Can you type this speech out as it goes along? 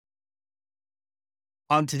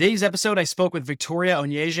On today's episode, I spoke with Victoria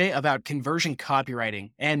Onyeje about conversion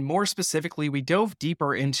copywriting. And more specifically, we dove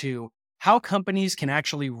deeper into how companies can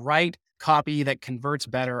actually write copy that converts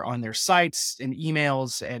better on their sites and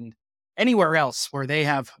emails and anywhere else where they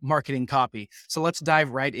have marketing copy. So let's dive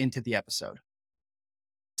right into the episode.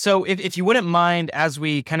 So, if you wouldn't mind, as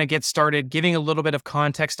we kind of get started, giving a little bit of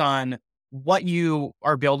context on what you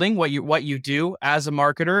are building, what you do as a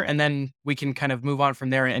marketer, and then we can kind of move on from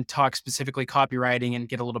there and talk specifically copywriting and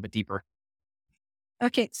get a little bit deeper.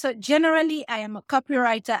 Okay, so generally, I am a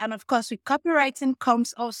copywriter, and of course, with copywriting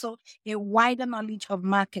comes also a wider knowledge of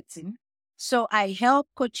marketing. So I help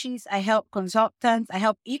coaches, I help consultants, I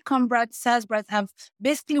help e-com brands, SaaS brands. I've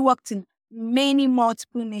basically worked in many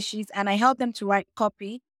multiple niches, and I help them to write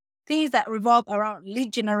copy, things that revolve around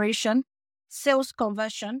lead generation, sales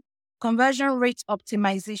conversion, conversion rate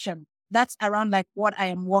optimization. That's around like what I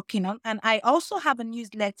am working on. And I also have a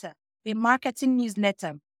newsletter, a marketing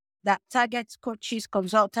newsletter that targets coaches,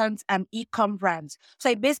 consultants, and e-com brands. So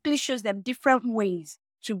it basically shows them different ways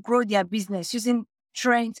to grow their business using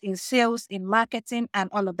trends in sales, in marketing, and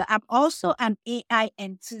all of that. I'm also an AI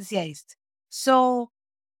enthusiast. So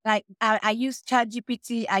like I use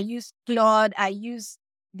ChatGPT, I use Claude,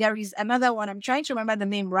 there is another one. I'm trying to remember the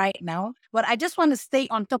name right now, but I just want to stay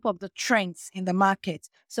on top of the trends in the market.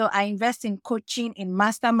 So I invest in coaching, in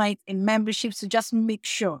masterminds, in memberships to just make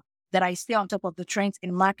sure that I stay on top of the trends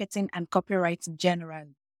in marketing and copywriting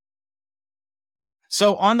generally.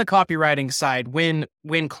 So, on the copywriting side, when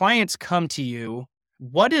clients come to you,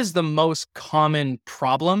 what is the most common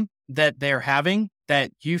problem that they're having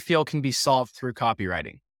that you feel can be solved through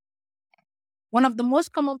copywriting? One of the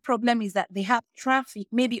most common problem is that they have traffic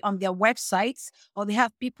maybe on their websites, or they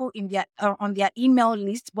have people in their on their email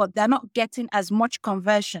list, but they're not getting as much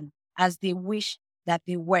conversion as they wish that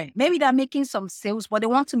they were. Maybe they're making some sales, but they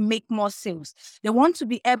want to make more sales. They want to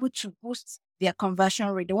be able to boost their conversion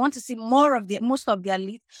rate. They want to see most of their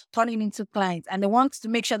leads turning into clients, and they want to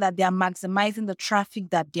make sure that they are maximizing the traffic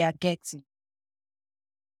that they are getting.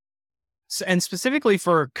 And specifically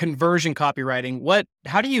for conversion copywriting,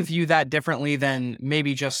 how do you view that differently than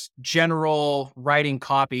maybe just general writing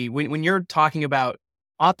copy? When you're talking about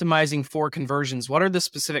optimizing for conversions, what are the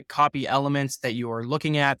specific copy elements that you are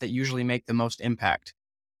looking at that usually make the most impact?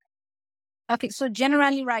 Okay, so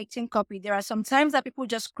generally writing copy, there are some times that people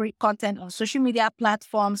just create content on social media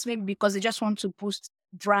platforms, maybe because they just want to boost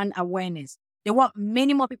brand awareness. They want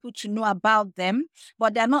many more people to know about them,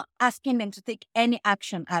 but they're not asking them to take any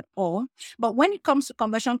action at all. But when it comes to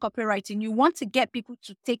conversion copywriting, you want to get people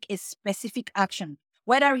to take a specific action,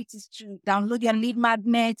 whether it is to download your lead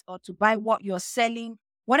magnet or to buy what you're selling,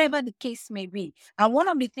 whatever the case may be. And one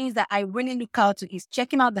of the things that I really look out to is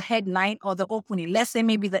checking out the headline or the opening. Let's say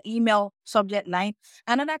maybe the email subject line.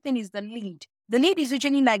 Another thing is the lead. The lead is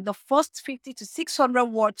usually like the first 50 to 600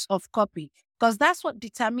 words of copy, because that's what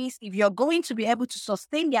determines if you're going to be able to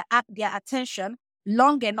sustain their attention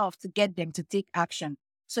long enough to get them to take action.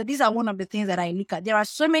 So these are one of the things that I look at. There are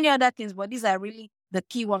so many other things, but these are really the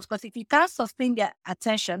key ones, because if you can't sustain their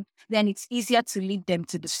attention, then it's easier to lead them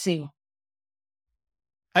to the sale.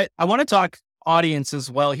 I want to talk audience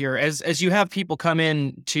as well here. As you have people come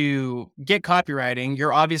in to get copywriting,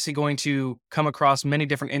 you're obviously going to come across many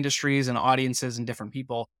different industries and audiences and different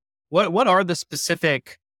people. What are the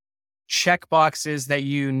specific check boxes that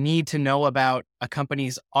you need to know about a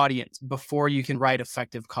company's audience before you can write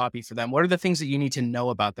effective copy for them? What are the things that you need to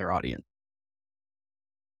know about their audience?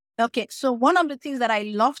 Okay, so one of the things that I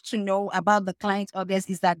love to know about the client audience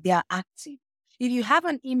is that they are active. If you have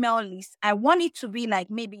an email list, I want it to be like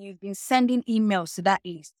maybe you've been sending emails to that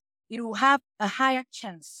list. It will have a higher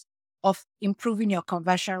chance of improving your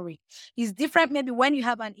conversion rate. It's different maybe when you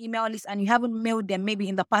have an email list and you haven't mailed them maybe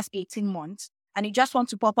in the past 18 months and you just want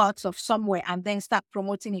to pop out of somewhere and then start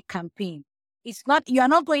promoting a campaign. You are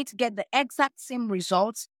not going to get the exact same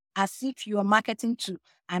results as if you are marketing to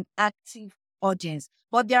an active audience.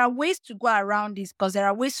 But there are ways to go around this, because there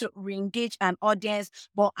are ways to re-engage an audience.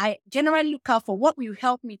 But I generally look out for what will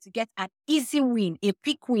help me to get an easy win, a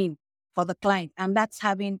quick win for the client. And that's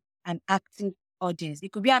having an active audience.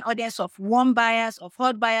 It could be an audience of warm buyers, of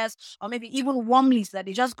hot buyers, or maybe even warm leads that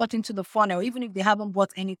they just got into the funnel, even if they haven't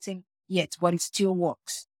bought anything yet, but it still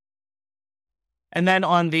works. And then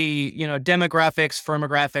on the, demographics,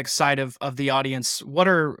 firmographics side of the audience, what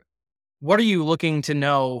are you looking to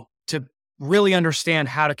know to really understand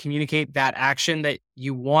how to communicate that action that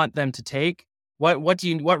you want them to take?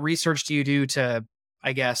 What research do you do to,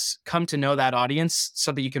 I guess, come to know that audience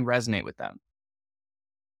so that you can resonate with them?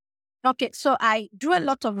 Okay, so I do a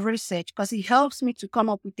lot of research because it helps me to come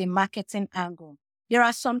up with a marketing angle. There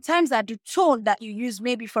are some times that the tone that you use,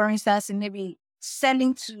 maybe for instance, in maybe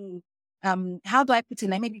selling to, how do I put it?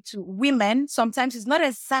 Like maybe to women, sometimes it's not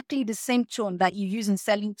exactly the same tone that you use in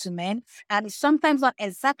selling to men. And it's sometimes not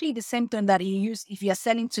exactly the same tone that you use if you're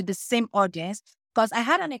selling to the same audience. Because I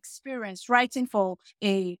had an experience writing for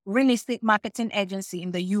a real estate marketing agency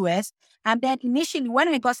in the US. And then initially, when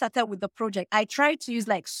I got started with the project, I tried to use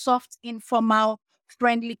like soft, informal,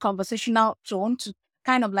 friendly, conversational tone to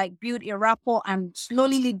kind of like build a rapport and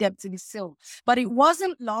slowly lead them to the sale. But it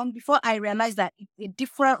wasn't long before I realized that it's a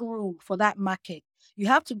different rule for that market. You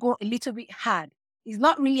have to go a little bit hard. It's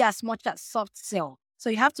not really as much as soft sell. So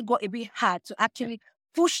you have to go a bit hard to actually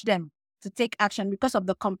push them to take action because of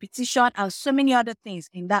the competition and so many other things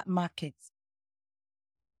in that market.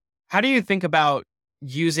 How do you think about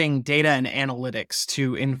using data and analytics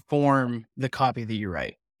to inform the copy that you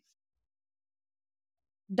write?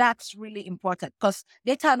 That's really important because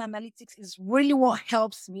data and analytics is really what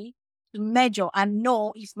helps me to measure and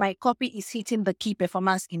know if my copy is hitting the key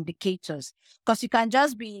performance indicators. Because you can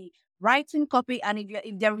just be writing copy and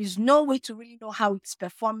if there is no way to really know how it's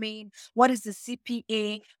performing, what is the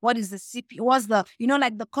CPA, what is the what's the,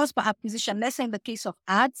 like the cost per acquisition, let's say in the case of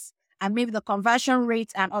ads, and maybe the conversion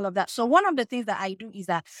rate and all of that. So one of the things that I do is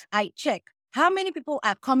that I check how many people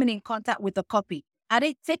are coming in contact with the copy. Are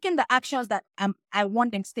they taking the actions that I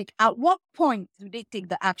want them to take? At what point do they take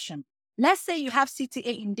the action? Let's say you have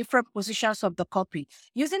CTA in different positions of the copy.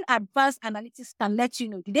 Using advanced analytics can let you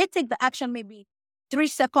know, did they take the action maybe 3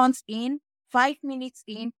 seconds in, 5 minutes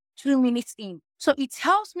in, 2 minutes in? So it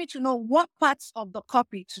helps me to know what parts of the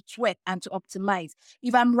copy to tweak and to optimize.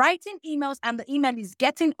 If I'm writing emails and the email is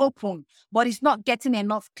getting open, but it's not getting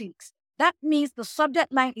enough clicks, that means the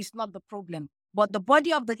subject line is not the problem. But the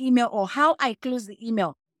body of the email or how I close the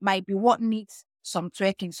email might be what needs some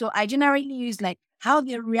tweaking. So I generally use like how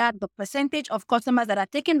they react, the percentage of customers that are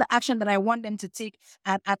taking the action that I want them to take,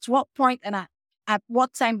 and at what point and at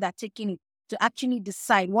what time they're taking it to actually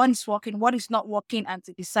decide what is working, what is not working, and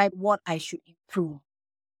to decide what I should improve.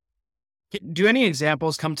 Do any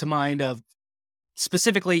examples come to mind of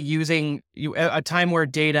specifically using a time where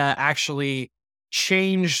data actually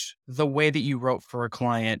changed the way that you wrote for a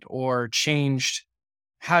client or changed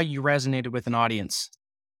how you resonated with an audience?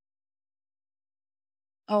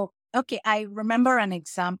 Oh, okay. I remember an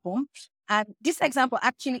example. And this example,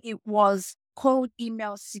 actually, it was cold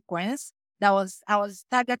email sequence I was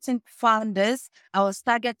targeting founders. I was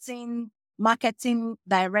targeting marketing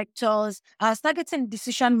directors. I was targeting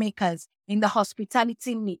decision makers in the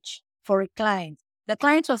hospitality niche for a client. The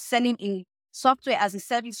client was selling a software as a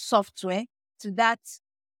service software to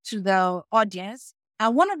the audience.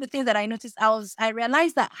 And one of the things that I noticed, I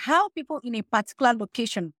realized that how people in a particular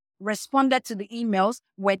location responded to the emails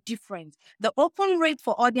were different. The open rate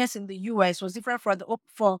for audience in the US was different for the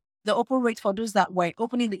open rate for those that were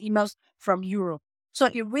opening the emails from Europe. So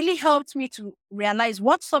it really helped me to realize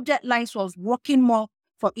what subject lines was working more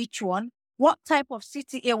for each one, what type of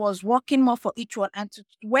CTA was working more for each one, and to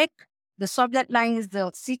work the subject lines,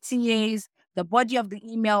 the CTAs, the body of the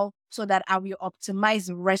email, so that I will optimize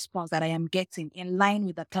the response that I am getting in line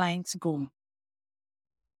with the client's goal.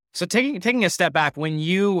 So taking a step back, when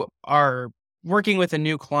you are working with a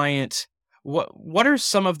new client, what are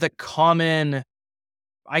some of the common,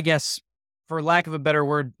 I guess, for lack of a better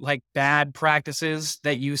word, like bad practices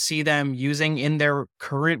that you see them using in their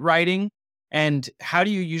current writing? And how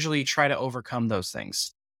do you usually try to overcome those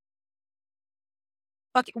things?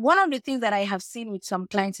 Okay, one of the things that I have seen with some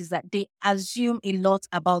clients is that they assume a lot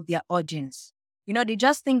about their audience. They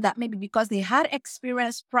just think that maybe because they had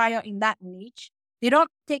experience prior in that niche, they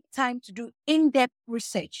don't take time to do in-depth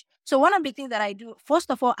research. So one of the things that I do,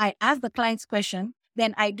 first of all, I ask the client's question,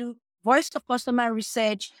 then I do voice of customer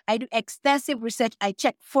research, I do extensive research, I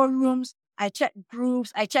check forums, I check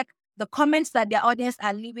groups, I check the comments that their audience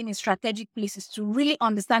are leaving in strategic places to really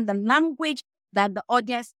understand the language that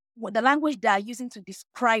the language they are using to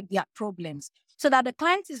describe their problems, so that the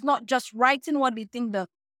client is not just writing what they think the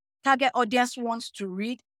target audience wants to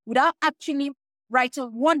read without actually writing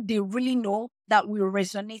what they really know that will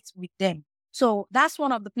resonate with them. So that's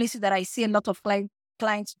one of the places that I see a lot of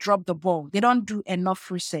clients drop the ball. They don't do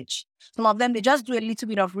enough research. Some of them, they just do a little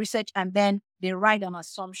bit of research and then they write on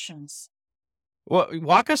assumptions. Well,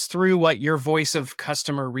 walk us through what your voice of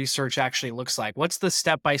customer research actually looks like. What's the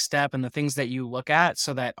step-by-step and the things that you look at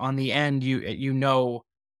so that on the end, you know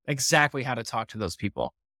exactly how to talk to those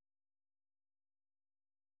people?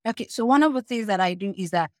 Okay, so one of the things that I do is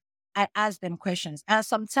that I ask them questions. And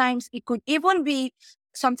sometimes it could even be,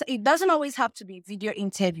 it doesn't always have to be video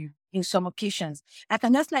interview. in some occasions. I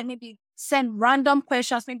can just like maybe send random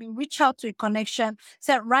questions, maybe reach out to a connection,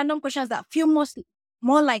 send random questions that feel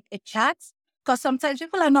more like a chat, because sometimes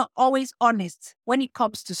people are not always honest when it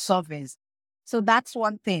comes to surveys. So that's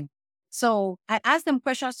one thing. So I ask them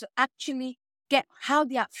questions to actually get how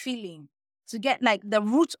they are feeling, to get like the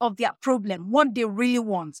root of their problem, what they really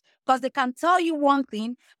want. Because they can tell you one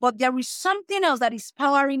thing, but there is something else that is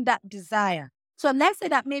powering that desire. So let's say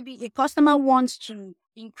that maybe a customer wants to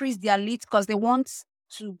increase their leads because they want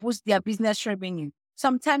to boost their business revenue.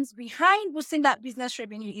 Sometimes behind boosting that business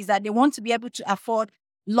revenue is that they want to be able to afford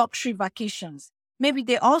luxury vacations. Maybe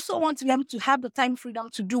they also want to be able to have the time freedom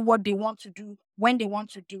to do what they want to do when they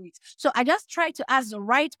want to do it. So I just try to ask the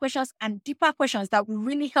right questions and deeper questions that will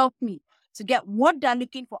really help me to get what they're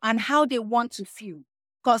looking for and how they want to feel.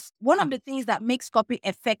 Because one of the things that makes copy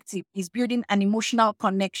effective is building an emotional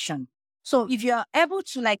connection. So if you're able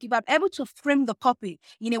to frame the copy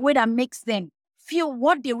in a way that makes them feel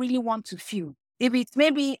what they really want to feel. If it's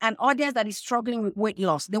maybe an audience that is struggling with weight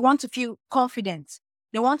loss, they want to feel confident.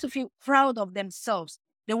 They want to feel proud of themselves.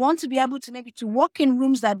 They want to be able to maybe to walk in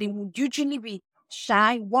rooms that they would usually be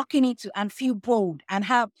shy, walking into and feel bold and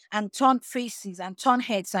turn faces and turn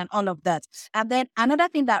heads and all of that. And then another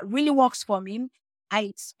thing that really works for me,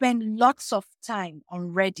 I spend lots of time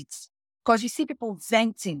on Reddit because you see people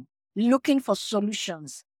venting, looking for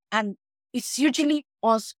solutions. And it's usually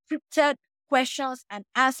unscripted questions and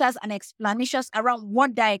answers and explanations around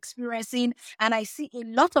what they're experiencing. And I see a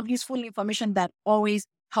lot of useful information that always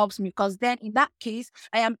helps me, because then in that case,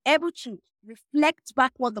 I am able to reflect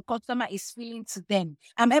back what the customer is feeling to them.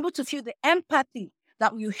 I'm able to feel the empathy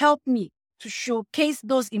that will help me to showcase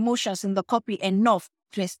those emotions in the copy enough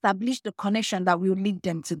to establish the connection that will lead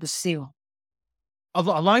them to the sale.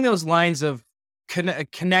 Along those lines of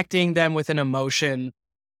connecting them with an emotion,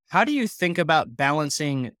 how do you think about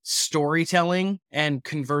balancing storytelling and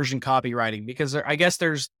conversion copywriting? Because I guess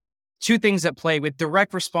there's two things at play. With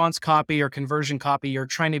direct response copy or conversion copy, you're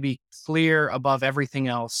trying to be clear above everything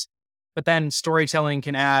else. But then storytelling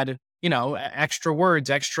can add, extra words,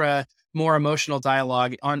 extra, more emotional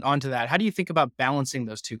dialogue onto that. How do you think about balancing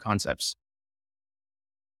those two concepts?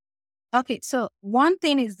 Okay, so one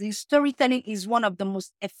thing is the storytelling is one of the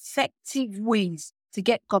most effective ways to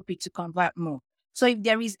get copy to convert more. So if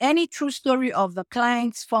there is any true story of the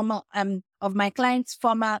client's of my client's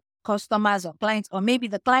former customers or clients, or maybe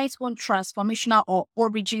the client's own transformational or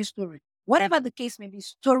origin story, whatever the case may be,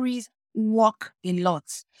 stories work a lot.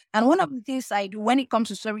 And one of the things I do when it comes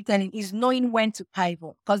to storytelling is knowing when to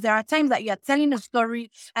pivot. Because there are times that you are telling a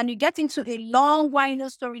story and you get into a long, winding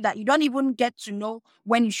story that you don't even get to know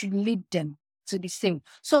when you should lead them to the sale.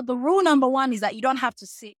 So the rule number one is that you don't have to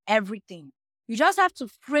say everything. You just have to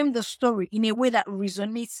frame the story in a way that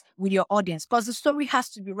resonates with your audience, because the story has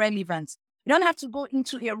to be relevant. You don't have to go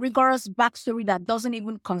into a rigorous backstory that doesn't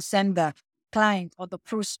even concern the client or the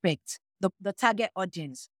prospect, the target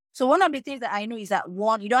audience. So one of the things that I know is that,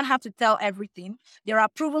 one, you don't have to tell everything. There are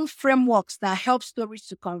proven frameworks that help stories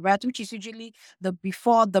to convert, which is usually the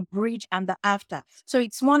before, the bridge, and the after. So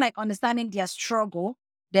it's more like understanding their struggle,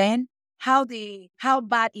 then how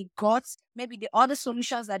bad it got, maybe the other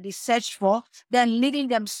solutions that they searched for, then leading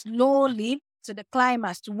them slowly to the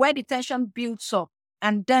climax, to where the tension builds up,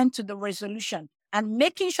 and then to the resolution, and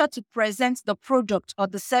making sure to present the product or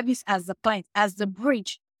the service as the client, as the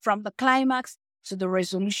bridge from the climax to the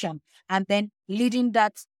resolution, and then leading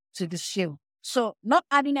that to the sale. So not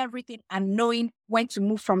adding everything and knowing when to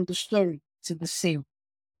move from the story to the sale.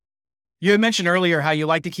 You had mentioned earlier how you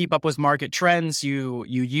like to keep up with market trends. You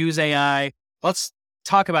use AI. Let's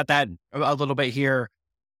talk about that a little bit here.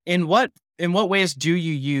 In what ways do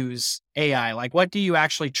you use AI? Like, what do you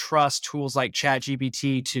actually trust tools like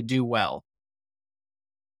ChatGPT to do well?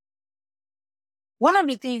 One of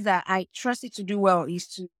the things that I trust it to do well is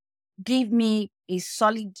to give me a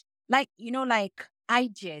solid, like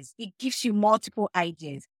ideas. It gives you multiple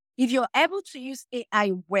ideas. If you're able to use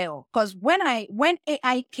AI well, because when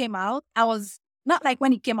AI came out, I was not like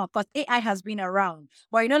when it came out, because AI has been around,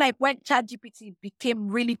 but like when ChatGPT became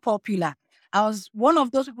really popular, I was one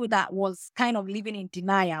of those people that was kind of living in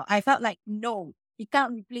denial. I felt like, no, it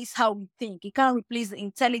can't replace how we think. It can't replace the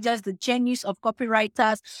intelligence, the genius of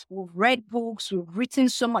copywriters. We've read books, we've written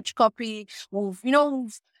so much copy,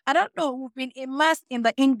 I don't know, we've been immersed in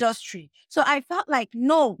the industry. So I felt like,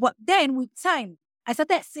 no, but then with time, I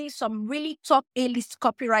started seeing some really top A-list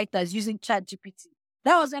copywriters using ChatGPT.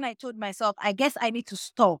 That was when I told myself, I guess I need to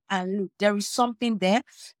stop and look. There is something there.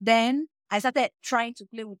 Then I started trying to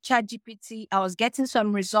play with ChatGPT. I was getting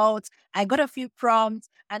some results. I got a few prompts.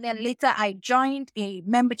 And then later I joined a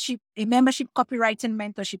membership copywriting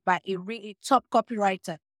mentorship by a top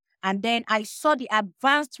copywriter. And then I saw the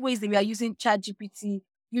advanced ways that we are using ChatGPT,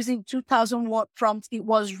 using 2000 word prompts. It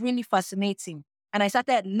was really fascinating. And I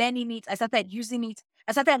started learning it. I started using it.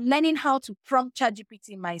 I started learning how to prompt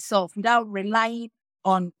ChatGPT myself without relying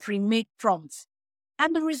on pre-made prompts.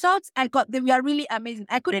 And the results I got, they were really amazing.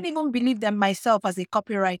 I couldn't even believe them myself as a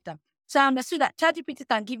copywriter. So I understood that ChatGPT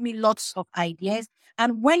can give me lots of ideas.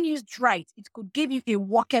 And when used right, it could give you a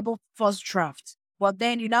workable first draft. But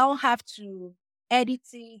then you now have to edit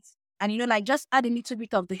it and, like just add a little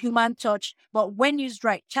bit of the human touch. But when used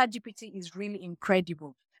right, ChatGPT is really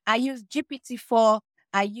incredible. I use GPT-4.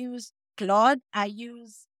 I use Claude. I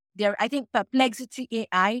think Perplexity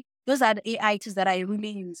AI. Those are the AI tools that I really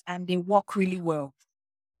use and they work really well.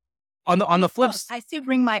 On the flip, I still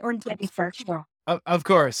bring my own 21st. Of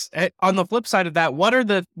course. On the flip side of that, what are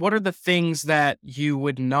the things that you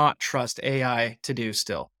would not trust AI to do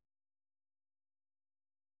still?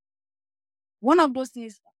 One of those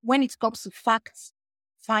things, when it comes to fact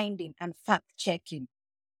finding and fact checking,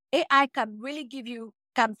 AI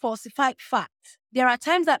can falsify facts. There are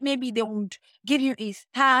times that maybe they would give you a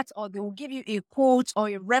stat or they will give you a quote or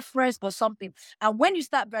a reference or something. And when you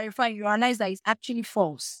start verifying, you realize that it's actually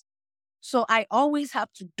false. So I always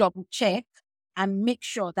have to double check and make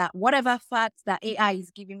sure that whatever facts that AI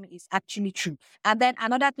is giving me is actually true. And then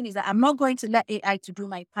another thing is that I'm not going to let AI to do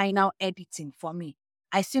my final editing for me.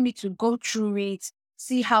 I still need to go through it,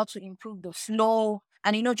 see how to improve the flow,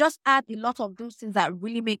 and, just add a lot of those things that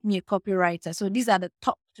really make me a copywriter. So these are the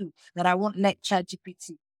top two that I won't let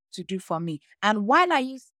ChatGPT to do for me. And while I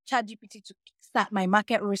use ChatGPT to start my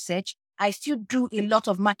market research, I still do a lot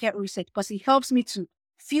of market research because it helps me to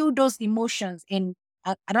feel those emotions in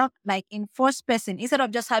first person instead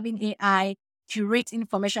of just having AI curate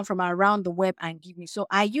information from around the web and give me. So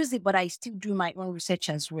I use it, but I still do my own research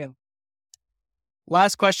as well.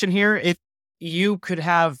 Last question here. If you could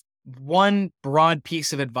have one broad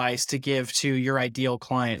piece of advice to give to your ideal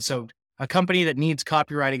client, so a company that needs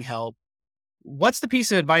copywriting help, what's the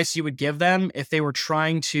piece of advice you would give them if they were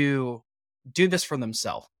trying to do this for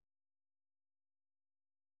themselves?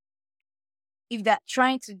 If they're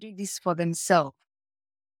trying to do this for themselves,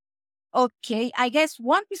 okay, I guess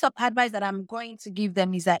one piece of advice that I'm going to give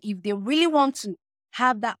them is that if they really want to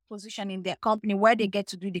have that position in their company where they get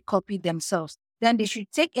to do the copy themselves, then they should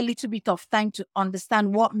take a little bit of time to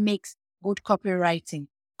understand what makes good copywriting.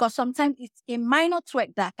 Because sometimes it's a minor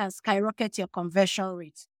tweak that can skyrocket your conversion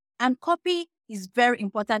rate. And copy is very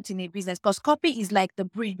important in a business because copy is like the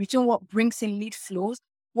bridge between what brings in lead flows,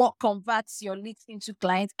 what converts your leads into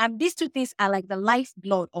clients. And these two things are like the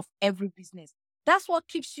lifeblood of every business. That's what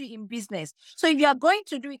keeps you in business. So if you are going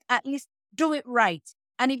to do it, at least do it right.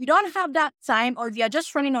 And if you don't have that time, or if you're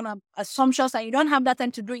just running on assumptions and you don't have that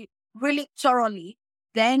time to do it really thoroughly,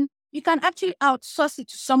 then you can actually outsource it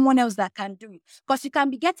to someone else that can do it. Because you can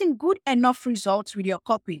be getting good enough results with your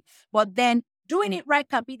copy, but then doing it right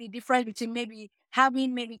can be the difference between maybe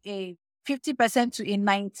having a 50% to a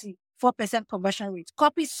 94% conversion rate.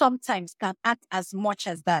 Copy sometimes can act as much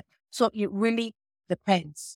as that. So it really depends.